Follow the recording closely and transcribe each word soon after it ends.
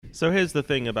So here's the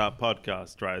thing about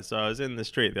podcasts, right? So I was in the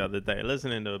street the other day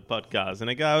listening to a podcast, and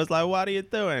a guy was like, "What are you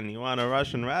doing? You want a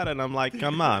Russian rat?" And I'm like,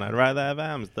 "Come on, I'd rather have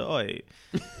hamster." Oi.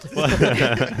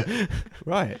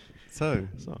 Right. So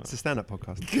it's a stand-up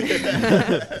podcast.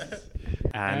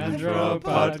 Andro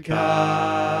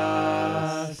Podcast.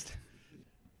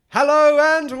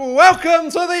 Hello and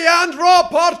welcome to the Andro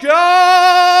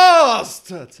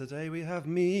Podcast! Today we have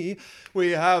me,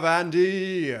 we have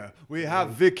Andy, we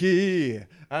have Vicki,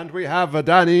 and we have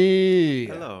Danny.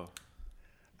 Hello.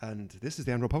 And this is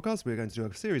the Andro Podcast. We're going to do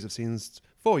a series of scenes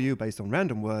for you based on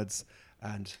random words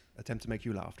and attempt to make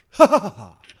you laugh. Ha ha ha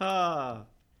ha! Ah.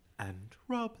 And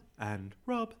Rob, and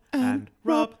Rob, and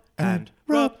Rob, and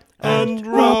Rob, and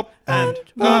Rob, and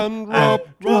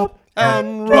Rob,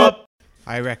 and Rob.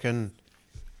 I reckon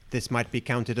this might be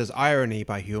counted as irony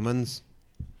by humans,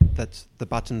 that the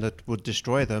button that would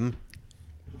destroy them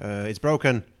is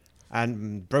broken,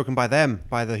 and broken by them,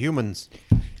 by the humans.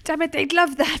 Damn it, they'd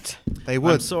love that. They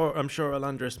would. I'm sure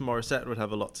Alandris Morissette would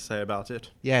have a lot to say about it.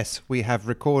 Yes, we have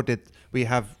re-recorded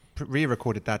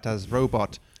that as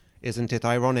robot. Isn't it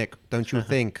ironic, don't you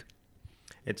think?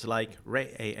 It's like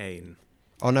Ray-Ain.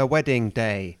 On a wedding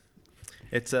day,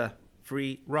 It's a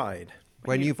free ride.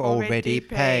 when you've already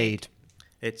paid,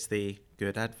 It's the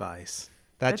good advice.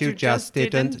 that you just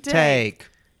didn't take.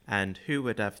 And who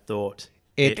would have thought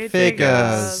It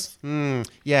figures.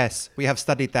 Yes, we have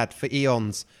studied that for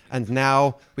eons, and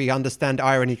now we understand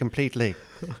irony completely.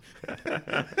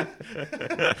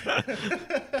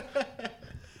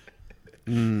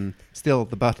 Still,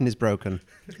 the button is broken.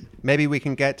 Maybe we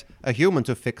can get a human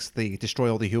to fix the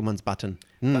destroy all the humans button.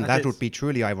 That would be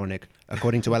truly ironic,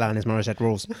 according to Alanis Morissette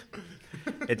rules.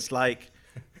 It's like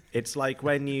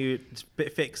when you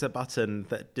fix a button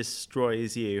that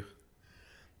destroys you.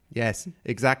 Yes,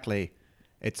 exactly.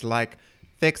 It's like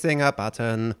fixing a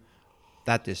button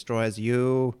that destroys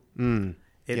you. It's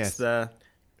Yes. the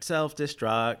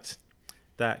self-destruct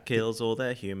that kills all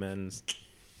their humans.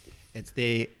 It's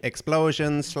the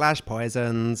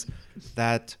explosions/poisons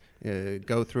that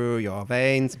go through your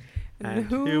veins. And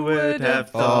who would have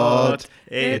thought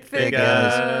it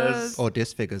figures? Or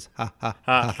disfigures. Ha ha.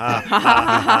 Ha, ha,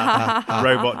 ha, ha.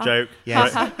 Robot joke.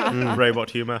 Yes.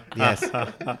 Robot humor. Yes.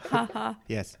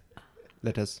 Yes.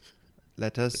 Let us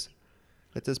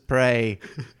pray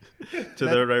To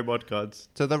the robot gods.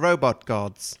 to the robot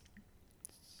gods.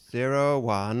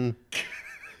 01.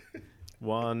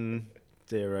 1,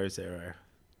 0, 0.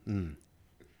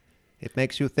 It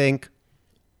makes you think.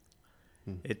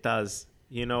 It does.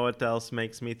 You know what else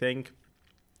makes me think?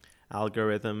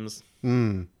 Algorithms.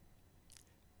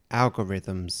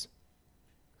 Algorithms.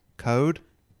 Code.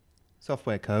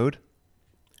 Software code.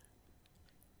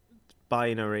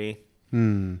 Binary.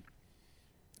 I'm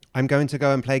going to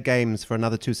go and play games for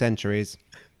another 2 centuries.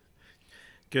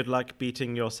 Good luck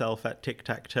beating yourself at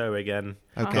tic-tac-toe again.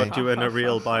 Okay. Got you in a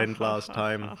real bind last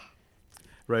time.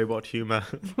 Robot humor.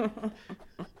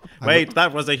 Wait,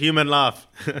 that was a human laugh.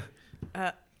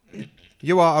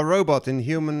 You are a robot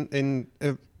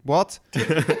what?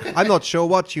 I'm not sure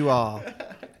what you are.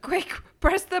 Quick,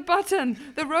 press the button.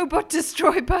 The robot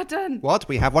destroy button. What?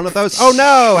 We have one of those? Oh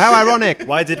no, how ironic.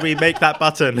 Why did we make that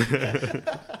button?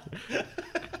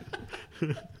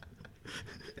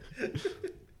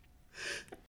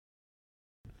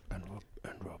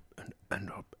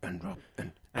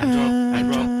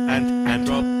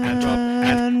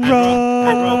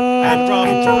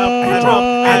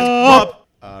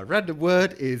 Random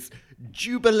word is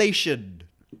jubilation.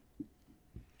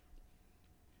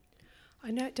 I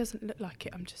know it doesn't look like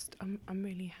it. I'm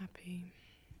really happy.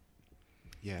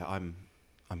 Yeah, I'm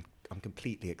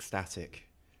completely ecstatic.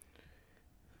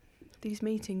 These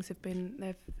meetings have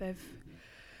been they've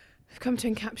come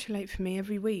to encapsulate for me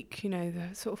every week. You know,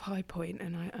 the sort of high point,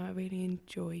 and I really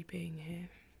enjoy being here.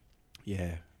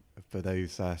 Yeah, for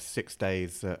those 6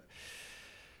 days that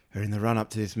are in the run up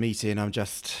to this meeting, I'm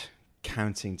just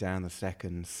counting down the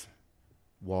seconds.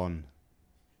 1,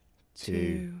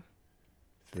 2,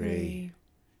 3,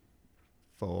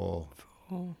 4.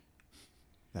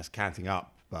 That's counting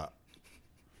up, but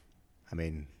I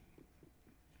mean,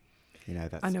 you know,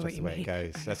 that's just the way it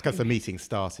goes. That's because the meeting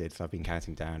started, so I've been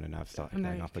counting down and I've started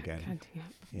going up again. Counting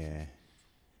up. Yeah,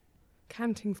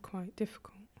 Counting's quite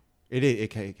difficult. it is. It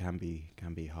can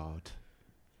be hard.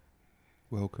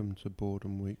 Welcome to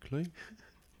Boredom Weekly.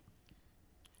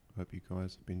 Hope you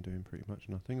guys have been doing pretty much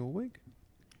nothing all week.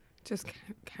 Just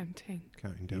counting.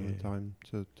 Counting down the time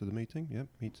to the meeting. Yep,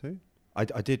 me too. I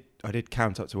did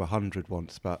count up to 100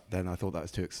 once, but then I thought that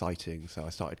was too exciting, so I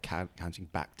started counting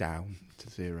back down to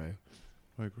 0.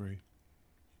 I agree.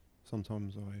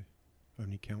 Sometimes I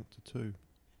only count to 2.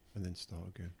 and then start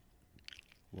again.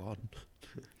 1,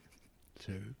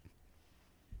 2.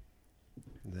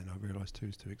 And then I realise 2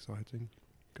 is too exciting.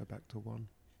 Go back to 1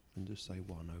 and just say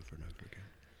 1 over and over again.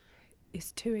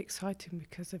 It's too exciting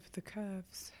because of the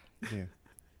curves. Yeah.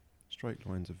 Straight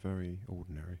lines are very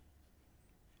ordinary.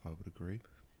 I would agree.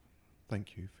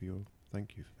 Thank you for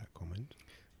that comment.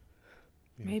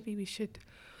 Yes. Maybe we should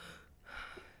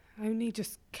only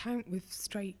just count with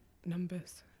straight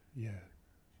numbers. Yeah.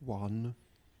 1,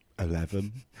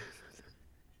 11.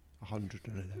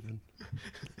 111.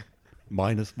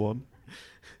 -1.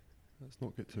 Let's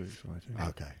not get too exciting.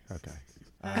 Okay.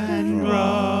 And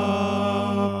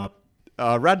Rob.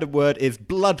 Our random word is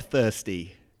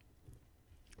bloodthirsty.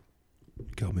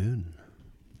 Come in.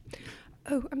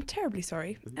 Oh, I'm terribly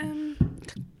sorry. I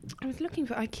was looking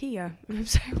for IKEA.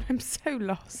 I'm so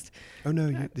lost. Oh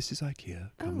no, this is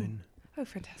IKEA. Come in. Oh,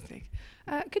 fantastic.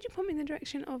 Could you point me in the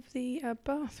direction of the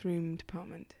bathroom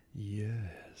department?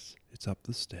 Yes. It's up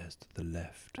the stairs to the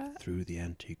left, through the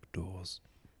antique doors.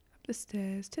 Up the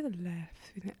stairs to the left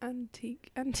through the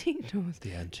antique doors.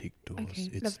 The antique doors. Okay,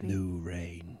 It's lovely. new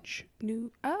range.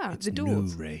 It's The the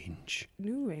doors. new range.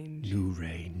 New range. New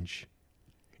range.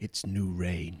 It's new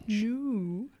range.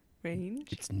 New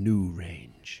range. It's new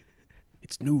range.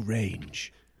 It's new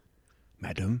range.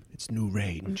 Madam, it's new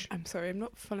range. I'm sorry, I'm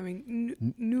not following.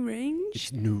 New range?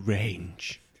 It's new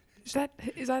range. Is that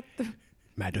the...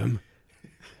 Madam,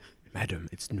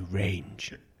 it's new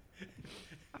range.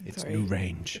 I'm It's sorry. new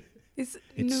range. Is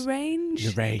It's new range?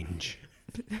 New range.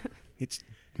 It's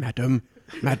Madam.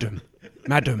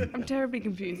 I'm terribly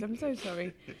confused. I'm so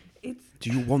sorry. It's...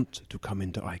 Do you want to come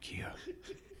into IKEA?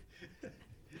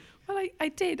 Well, I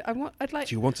did. I'd like...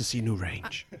 Do you want to see new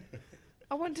range?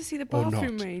 I want to see the Or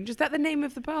bathroom not. range. Is that the name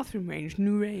of the bathroom range?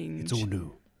 New range. It's all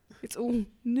new. It's all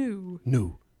new.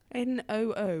 New.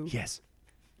 N-O-O. Yes.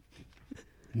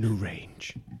 New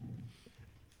range.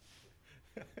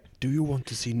 Do you want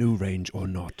to see new range or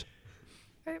not?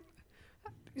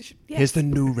 Yes. Here's the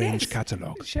new range Yes.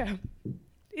 catalogue. Sure.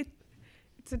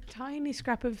 It's a tiny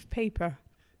scrap of paper.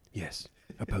 Yes,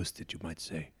 a post-it, you might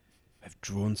say. I've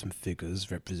drawn some figures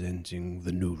representing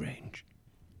the new range.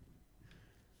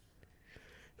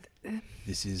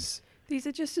 This is These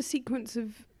are just a sequence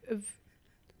of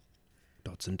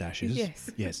dots and dashes. Yes.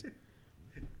 Yes.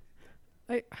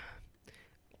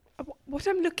 what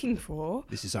I'm looking for.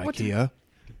 This is What- IKEA.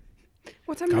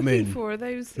 What I'm Come looking in. for are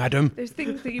those Madam. those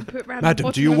things that you put around Madam, the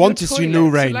bottom do you of want your to see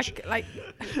new toilet. range? So like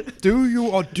Do you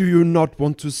or do you not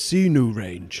want to see new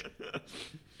range?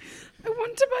 I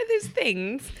want to buy those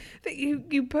things that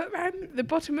you put around the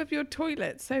bottom of your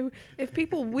toilet. So if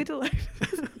people whittle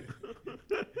over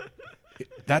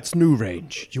That's new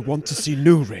range. You want to see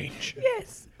new range.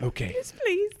 yes, Okay, yes,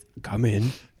 please. come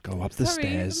in, go up the Sorry,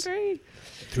 stairs, I'm very...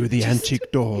 through the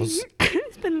antique doors,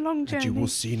 It's been a long journey. and you will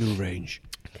see new range.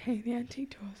 Okay, the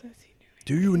antique doors. I see.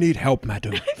 Do you need help,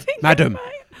 madam? I think Madam, I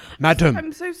might. madam,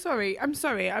 I'm so sorry. I'm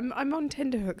sorry. I'm on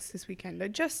tenterhooks this weekend. I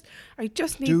just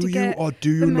need do to you get or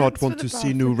do the you not maps want for to the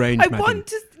see new bathroom. range, I madam? want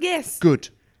to. Yes. Good.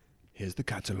 Here's the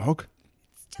catalogue.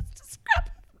 It's just a scrap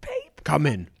of paper. Come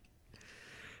in.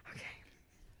 Okay.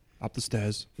 Up the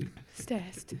stairs,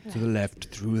 Stairs. to the left,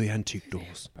 through the antique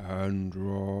doors. And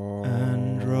roll.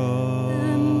 And Rob.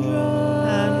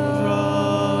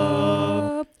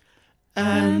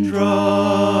 And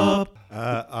Rob.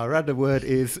 Our random word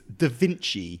is Da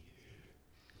Vinci.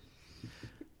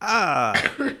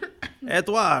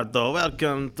 Eduardo,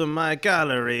 welcome to my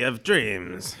gallery of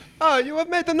dreams. Ah, you have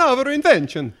made another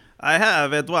invention. I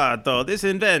have, Eduardo, this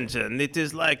invention. It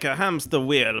is like a hamster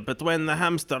wheel, but when the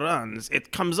hamster runs,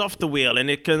 it comes off the wheel and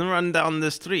it can run down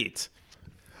the street.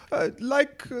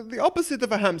 Like the opposite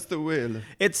of a hamster wheel.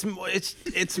 It's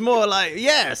more like,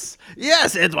 yes,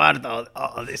 Eduardo.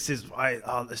 Oh, this is why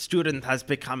the student has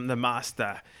become the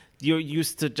master. You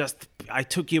used to I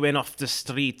took you in off the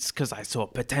streets because I saw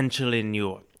potential in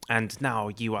you. And now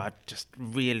you are just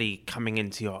really coming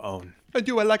into your own. And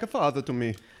you are like a father to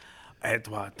me.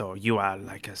 Eduardo, you are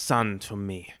like a son to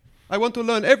me. I want to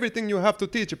learn everything you have to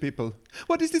teach people.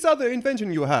 What is this other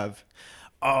invention you have?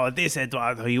 Oh, this,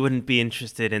 Eduardo, you wouldn't be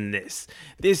interested in this.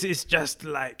 This is just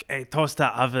like a toaster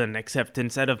oven, except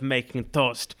instead of making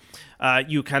toast,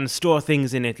 you can store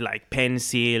things in it like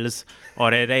pencils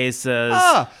or erasers.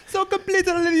 Ah, so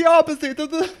completely the opposite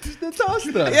of the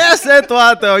toaster. Yes,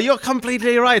 Eduardo, you're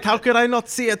completely right. How could I not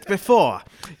see it before?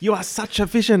 You are such a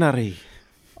visionary.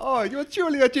 Oh, you're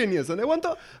truly a genius, and I want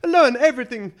to learn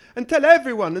everything and tell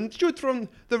everyone and shoot from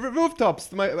the rooftops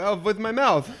with my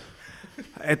mouth.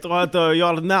 Eduardo,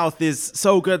 your mouth is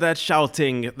so good at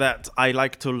shouting that I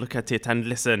like to look at it and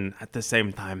listen at the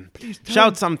same time. Please don't.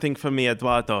 Shout something for me,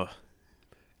 Eduardo.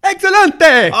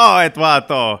 Excelente! Oh,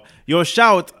 Eduardo, you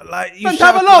shout like you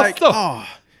shout Fantaboloso! like. Oh,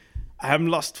 I am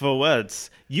lost for words.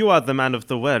 You are the man of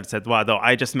the words, Eduardo.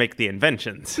 I just make the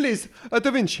inventions. Please,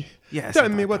 Da Vinci. Yes, Tell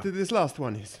me Eduardo. what this last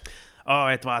one is. Oh,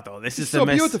 Eduardo, this is so the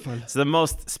most beautiful. It's the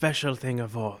most special thing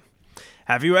of all.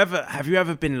 Have you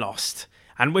ever been lost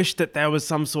and wished that there was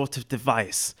some sort of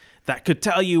device that could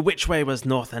tell you which way was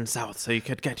north and south so you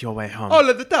could get your way home? All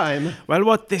of the time. Well,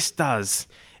 what this does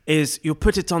is you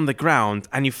put it on the ground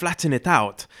and you flatten it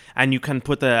out, and you can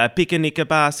put a picnic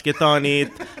basket on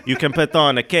it. You can put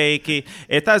on a cake.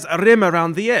 It has a rim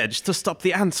around the edge to stop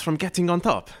the ants from getting on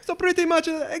top. So pretty much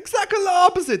exactly the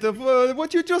opposite of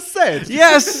what you just said.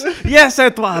 Yes, yes,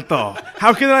 Eduardo.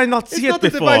 How can I not It's see not it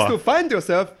a device before? to find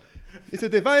yourself. It's a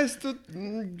device to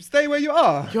stay where you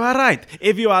are. You are right.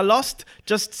 If you are lost,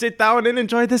 just sit down and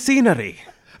enjoy the scenery.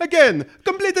 Again,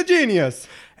 complete a genius.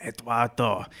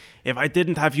 Eduardo, if I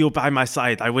didn't have you by my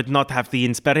side, I would not have the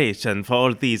inspiration for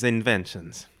all these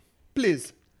inventions.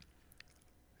 Please,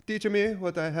 teach me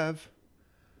what I have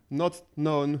not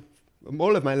known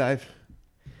all of my life.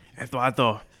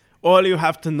 Eduardo, all you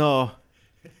have to know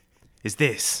is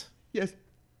this. Yes.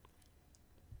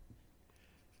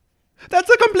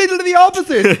 That's completely the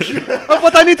opposite of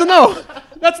what I need to know.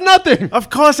 That's nothing.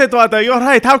 Of course, Eduardo, you're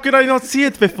right. How could I not see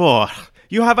it before?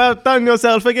 You have outdone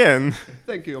yourself again.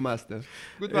 Thank you, master.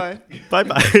 Goodbye.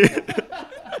 Bye-bye.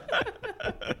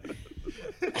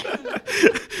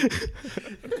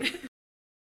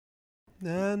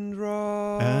 And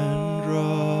Rob.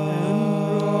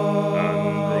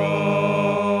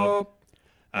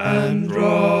 And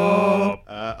Rob.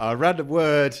 Our random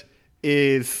word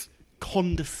is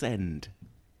condescend.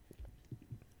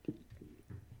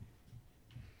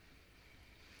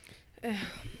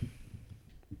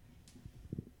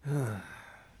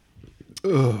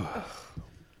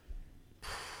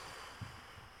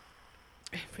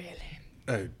 Really.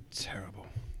 Oh, terrible.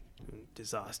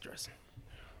 Disastrous.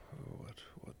 What?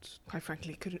 Quite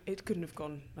frankly, it couldn't have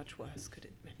gone much worse, could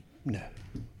it? Really? No.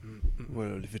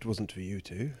 Well, if it wasn't for you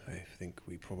two, I think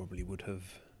we probably would have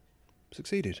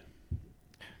succeeded.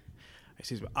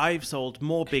 Excuse me. I've sold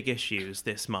more big issues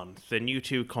this month than you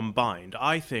two combined.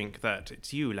 I think that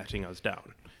it's you letting us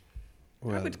down. I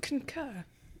Well, would concur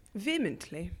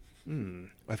vehemently.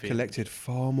 I've collected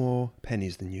far more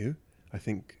pennies than you. I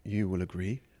think you will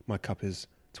agree. My cup is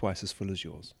twice as full as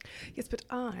yours. Yes, but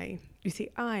I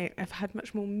have had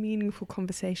much more meaningful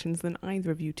conversations than either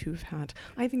of you two have had.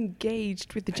 I've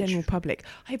engaged with the general public.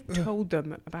 I've told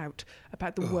them about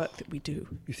the work that we do.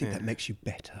 You think that makes you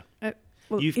better?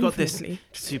 Well, You've got this infinitely.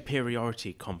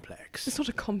 superiority complex. It's not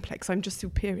a complex. I'm just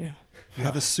superior. You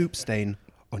have a soup stain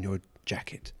on your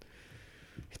jacket.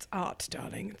 It's art,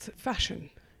 darling. It's fashion.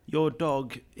 Your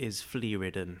dog is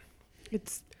flea-ridden.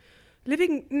 It's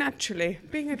living naturally,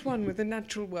 being at one with the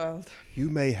natural world. You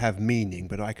may have meaning,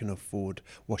 but I can afford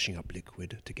washing up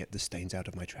liquid to get the stains out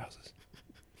of my trousers.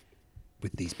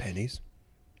 With these pennies.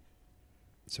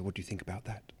 So what do you think about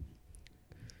that?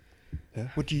 Huh?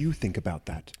 What do you think about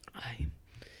that?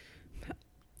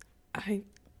 I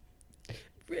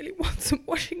really want some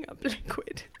washing up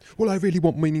liquid. Well, I really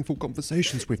want meaningful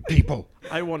conversations with people.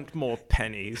 I want more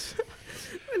pennies.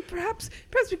 And perhaps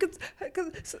we could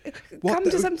What come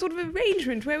the- to some sort of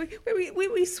arrangement where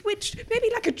we switched, maybe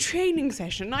like a training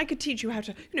session. I could teach you how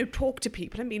to, talk to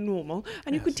people and be normal,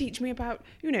 and you could teach me about,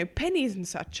 pennies and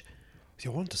such.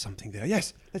 You're onto something there.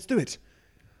 Yes, let's do it.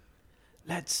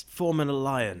 Let's form an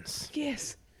alliance.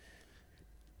 Yes.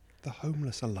 The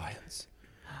Homeless Alliance.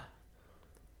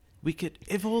 We could,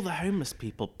 if all the homeless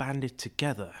people banded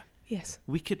together, Yes.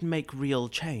 we could make real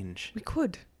change. We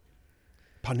could.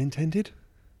 Pun intended?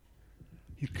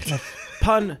 You clever.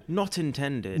 Pun not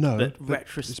intended, No, but but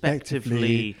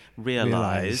retrospectively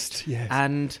realized yes.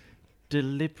 and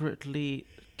deliberately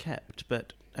kept,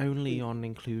 but only on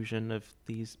inclusion of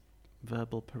these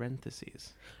verbal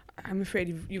parentheses. I'm afraid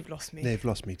you've lost me. They've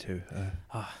lost me too.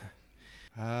 And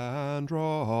And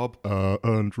Rob. Rob.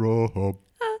 And drop.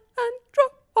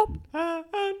 And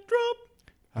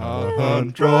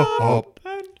Rob.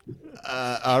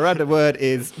 Our random word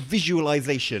is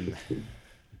visualization.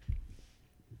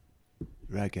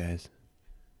 Right, guys.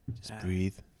 Just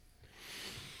breathe.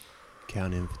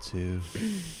 Count in for 2.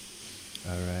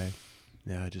 All right.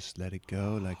 Now just let it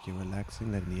go like you're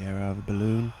relaxing, letting the air out of a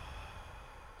balloon. You're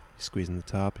squeezing the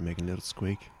top, you're making a little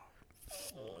squeak.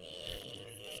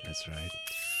 That's right.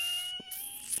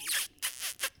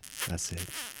 That's it.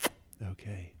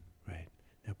 Okay, right.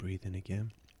 Now breathe in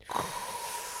again.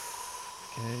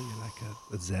 Okay, you're like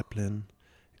a zeppelin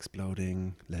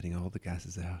exploding, letting all the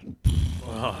gases out.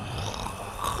 For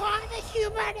the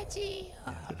humanity.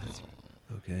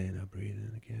 Okay, now breathe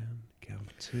in again. Count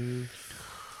 2.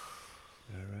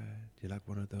 Alright. You're like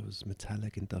one of those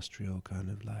metallic industrial kind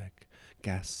of like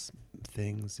gas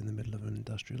things in the middle of an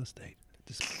industrial estate.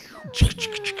 Just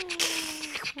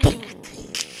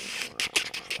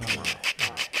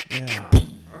yeah.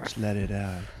 Just let it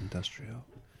out. Industrial.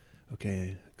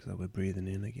 Okay, so we're breathing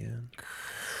in again.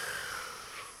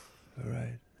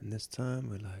 Alright. And this time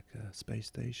we're like a space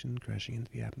station crashing into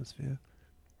the atmosphere.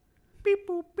 Beep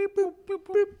boop, beep boop, beep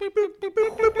boop, beep boop, beep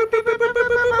boop, beep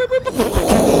boop, beep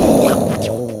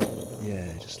boop.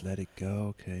 Yeah, just let it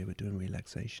go. Okay, we're doing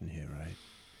relaxation here, right?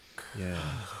 Yeah.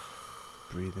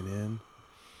 Breathing in,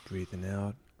 breathing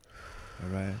out.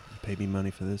 Alright, you pay me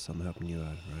money for this, I'm helping you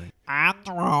out, right? And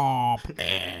drop.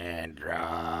 And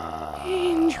drop.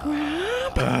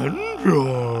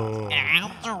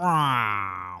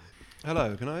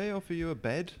 Hello, can I offer you a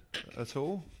bed at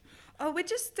all? Oh, we're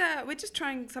just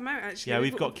trying some out actually. Yeah,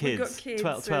 we've got kids.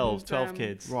 12 and,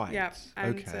 kids. Right. Yeah,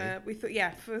 and okay. we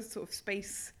thought for sort of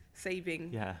space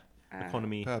saving. Yeah.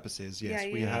 Economy. Purposes, yes.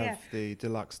 Yeah, we yeah, have yeah. the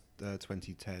deluxe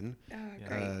 2010. Oh,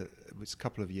 great. Which is a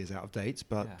couple of years out of date,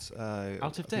 but Out of I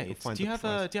think you'll date. find Do you the have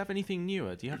price- do you have anything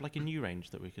newer? Do you have like a new range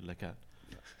that we could look at?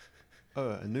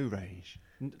 a new range?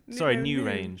 Sorry, new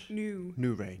range. New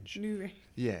range. New range.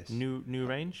 Yes. New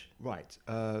range. Right.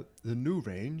 The new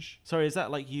range. Sorry, is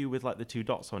that like you with like the 2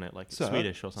 dots on it, like Sir,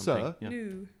 Swedish or something? sir. Yeah.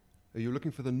 New. Are you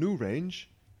looking for the new range?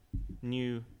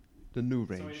 New. The new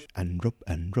range. And drop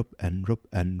and drop and drop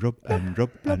and drop and drop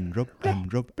and drop and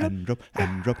drop and drop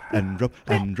and drop and drop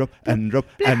and drop and drop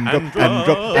and drop and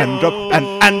drop and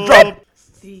drop and drop.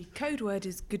 The code word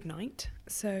is good night.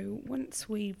 So once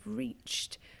we've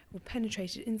reached or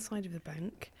penetrated inside of the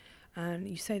bank, and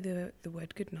you say the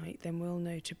word good night, then we'll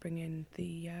know to bring in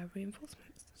the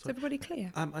reinforcements. Is Sorry. everybody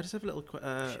clear? I just have a little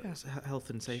health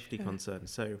and safety Sure. concern.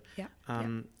 So, Yeah.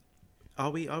 are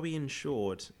we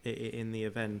insured in the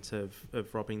event of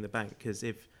robbing the bank? Because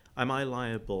am I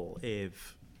liable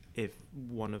if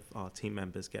one of our team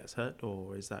members gets hurt,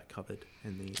 or is that covered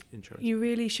in the insurance? You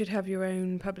really should have your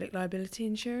own public liability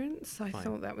insurance. I Fine.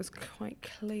 thought that was quite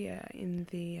clear in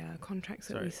the contracts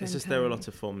that Sorry, we sent it's just there were a out. lot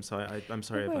of forms, so I'm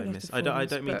sorry There if were I a lot missed. of I forms,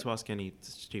 don't mean but- to ask any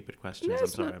stupid questions. No, I'm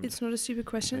it's sorry. not. It's not a stupid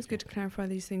question. It's Okay. good to clarify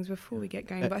these things before we get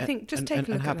going. But I think just and, take and,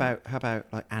 a look and how at that.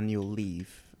 about like annual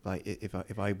leave? Like if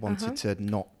I wanted to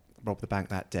not rob the bank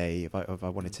that day, if I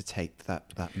wanted to take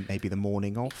that maybe the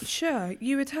morning off. Sure,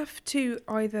 you would have to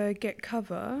either get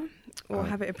cover or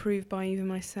have it approved by either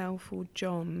myself or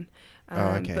John.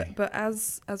 Okay. But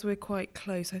as we're quite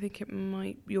close, I think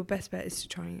your best bet is to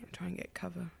try and get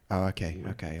cover, Oh, okay,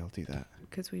 I'll do that.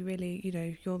 because we really,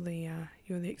 you're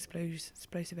the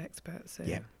explosive expert, so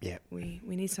Yeah. we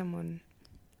need someone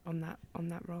on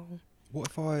that role. What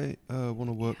if I want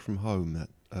to work from home?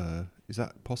 Is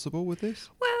that possible with this?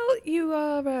 Well, you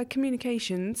are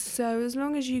communications, so as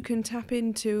long as you can tap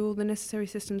into all the necessary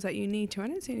systems that you need to, I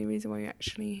don't see any reason why you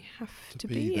actually have to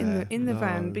be in the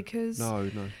van, No. because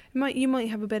No. you might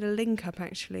have a better link up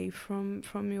actually from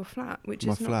your flat, which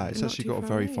My is flat. It's not actually too got a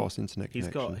far very away. fast internet He's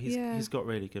connection. he's got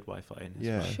really good Wi-Fi in his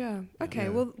Yeah. flat. Sure. Okay. Yeah.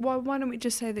 Well, why don't we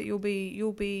just say that you'll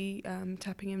be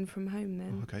tapping in from home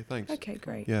then? Okay, thanks. Okay,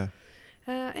 great. Yeah.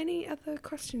 Any other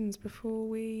questions before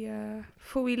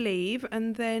we leave,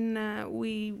 and then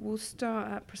we will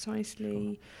start at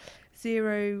precisely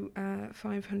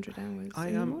 500 hours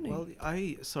in the morning. Well,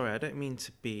 sorry, I don't mean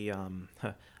to be an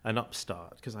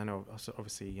upstart, because I know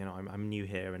obviously I'm new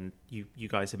here and you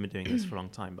guys have been doing this for a long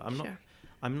time, but Sure.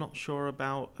 I'm not sure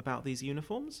about these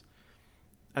uniforms.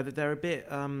 They're a bit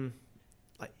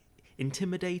like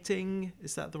intimidating.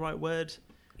 Is that the right word?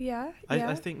 Yeah.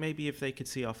 I think maybe if they could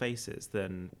see our faces,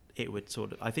 then it would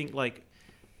sort of. I think like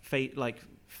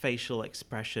facial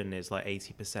expression is like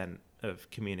 80% of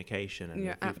communication, and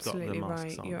You're if you've got the absolutely masks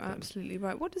right. on, You're then- absolutely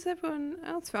right. What does everyone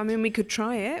else feel? I mean, we could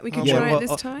try it. We could Yeah, try it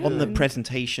this time. On the and-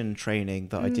 presentation training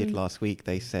that I did last week,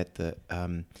 they said that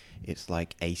it's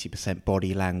like 80%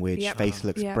 body language, Yep. facial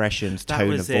Yep. expressions, That tone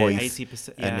was of it, voice.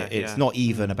 80%. And Yeah, it's yeah. not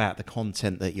even about the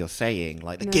content that you're saying,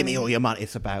 like the No. give me all your money.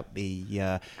 It's about the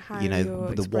How you know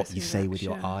you're the what you expressing say that, with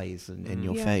your sure. eyes and in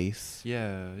your Yeah. face.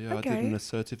 Yeah. I did Okay. an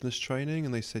assertiveness training,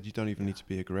 and they said you don't even need to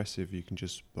be aggressive. You can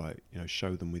just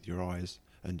show them with your eyes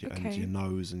and your Okay.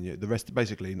 nose and the rest.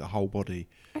 Basically, the whole body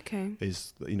Okay.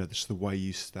 is just the way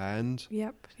you stand.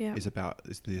 Yep. Yep.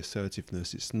 It's the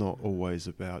assertiveness. It's not always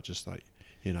about just like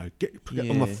get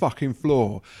on the Yeah. fucking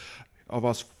floor. of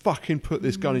us fucking put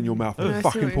this gun in your mouth I and see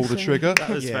fucking what pull you're the saying. trigger. That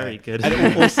was Yeah. very good.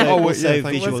 And also, Oh, also yeah,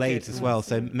 thank you. visual Was aids good. as well.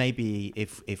 So maybe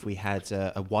if we had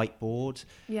a whiteboard,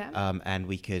 Yeah. and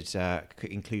we could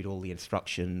include all the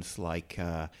instructions like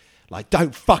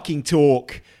don't fucking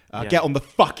talk, Yeah. get on the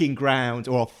fucking ground,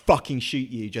 or I'll fucking shoot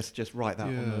you. Just write that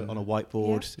Yeah. on a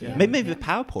whiteboard. Yeah. Maybe Yeah. a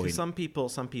PowerPoint. Some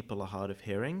people are hard of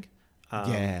hearing.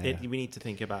 Yeah. We need to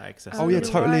think about Oh accessibility. yeah, you're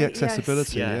totally right,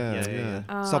 accessibility. yes. Yeah.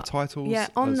 Uh, Subtitles. Yeah,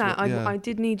 on as that, well, yeah. I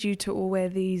did need you to all wear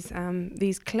these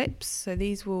clips. So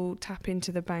these will tap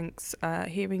into the bank's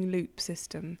hearing loop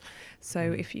system. So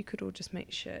if you could all just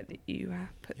make sure that you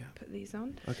put these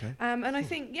on. Okay. And I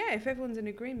think if everyone's in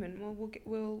agreement,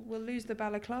 we'll lose the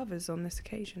balaclavas on this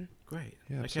occasion. Great.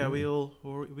 Yeah, Okay, absolutely.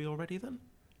 are we all ready then?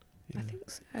 I think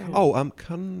so. Oh,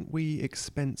 can we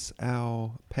expense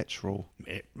our petrol?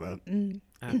 And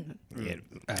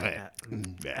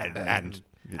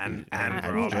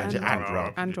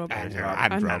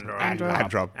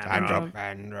Rob.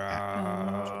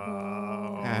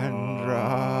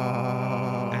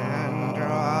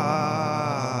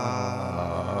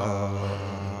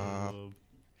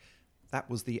 That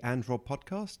was the And Rob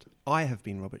podcast. I have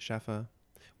been Robert Shaffer.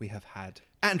 We have had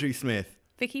Andrew Smith.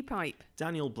 Vicky Pipe.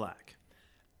 Daniel Black.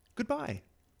 goodbye.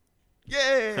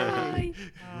 Yay! Bye.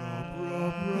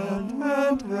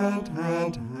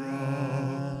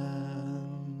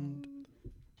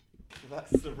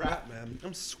 That's the rap, man.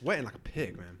 I'm sweating like a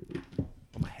pig, man.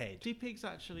 On my head. Do pigs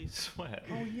actually sweat?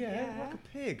 Oh yeah, like a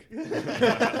pig.